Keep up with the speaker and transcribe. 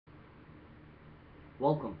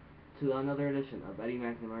Welcome to another edition of Eddie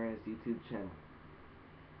McMahon's YouTube channel.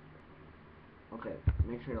 Okay,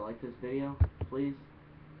 make sure to like this video, please,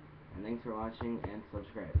 and thanks for watching and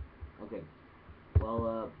subscribe. Okay,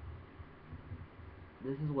 well,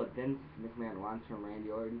 this is what Vince McMahon wants from Randy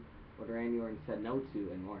Orton, what Randy Orton said no to,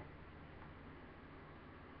 and more.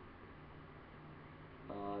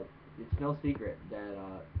 It's no secret that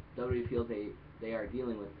WWE feels they are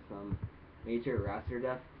dealing with some major roster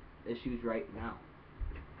depth issues right now.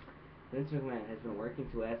 Vince McMahon has been working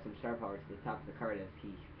to add some star power to the top of the card as he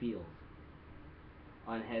feels,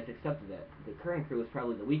 and has accepted that the current crew is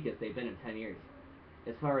probably the weakest they've been in 10 years.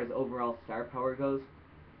 As far as overall star power goes,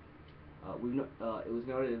 it was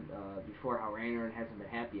noted before how Randy Orton hasn't been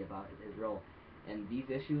happy about his role, and these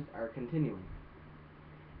issues are continuing.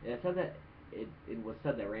 It was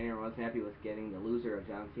said that Randy Orton wasn't happy with getting the loser of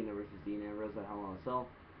John Cena versus Dean Ambrose at Hell in a Cell.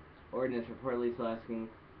 Orton is reportedly still asking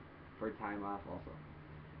for time off also.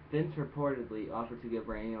 Vince reportedly offered to give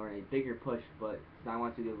Randy Orton a bigger push, but does not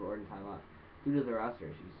want to give Orton time off due to the roster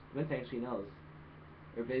issues. Vince actually knows,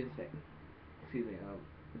 or Vince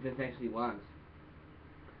actually wants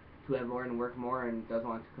to have Orton work more and doesn't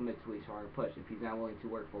want to commit to a stronger push if he's not willing to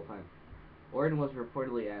work full time. Orton was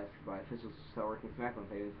reportedly asked by officials to start working SmackDown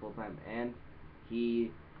tapings full time, and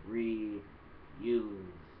he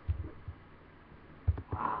refused.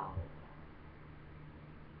 Wow.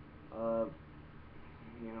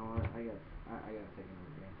 You know what? I gotta take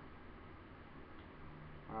another drink.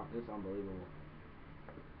 Wow, this is unbelievable.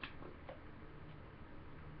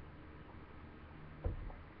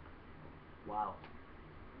 Wow.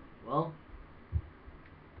 Well,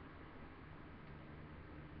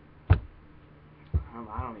 I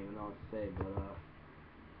don't even know what to say, but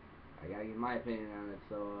I gotta give my opinion on it.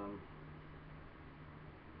 So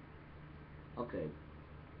okay,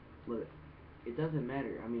 look, it doesn't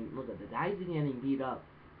matter. I mean, look at the guys are getting beat up,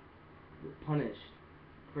 punished,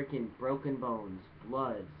 freaking broken bones,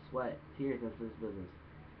 blood, sweat, tears into this business.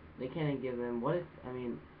 They can't give him like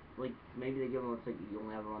maybe they give him like you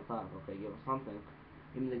only have him on top. Okay, give him something.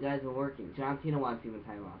 I mean, the guys are working. John Cena wants even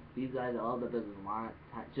time off. These guys all the business want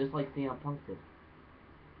time, just like CM Punk did.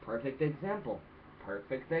 Perfect example.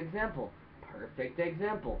 Perfect example. Perfect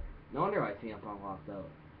example. No wonder why CM Punk walked out.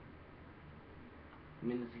 I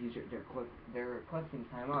mean, they're requesting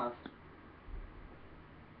time off,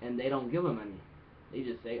 and they don't give them any. They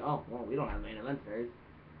just say, "Oh, well, we don't have main event stars,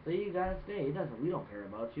 so you gotta stay. It doesn't. We don't care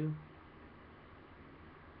about you."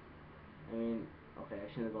 I mean, okay, I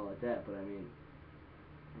shouldn't go like that, but I mean,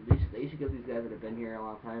 they should give these guys that have been here a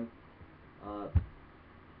long time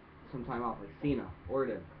some time off, like Cena,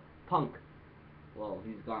 Orton, Punk. Well,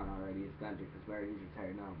 he's gone already. He's gone to his married. He's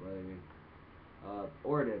retired now, but I mean,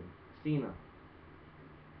 Orton, Cena.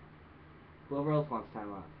 Whoever else wants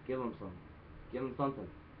time off, give them some. Give them something.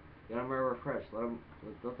 Get them refreshed.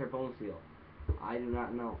 Let their bones heal. I do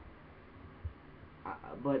not know.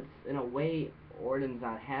 But in a way, Orton's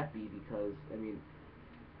not happy because I mean,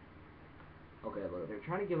 okay, look, they're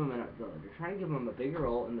trying to give him a bigger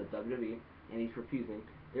role in the WWE, and he's refusing.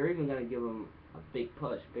 They're even gonna give him a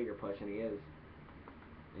bigger push, and he is.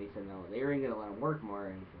 And he said no. They were even gonna let him work more,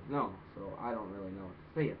 and he says no. So I don't really know what to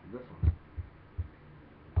say after this one.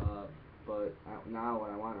 But now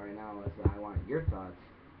what I want right now is I want your thoughts,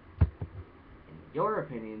 and your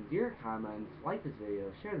opinions, your comments. Like this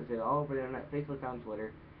video, share this video all over the internet, Facebook, on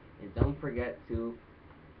Twitter, and don't forget to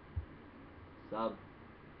subscribe.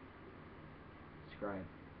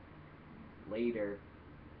 Later.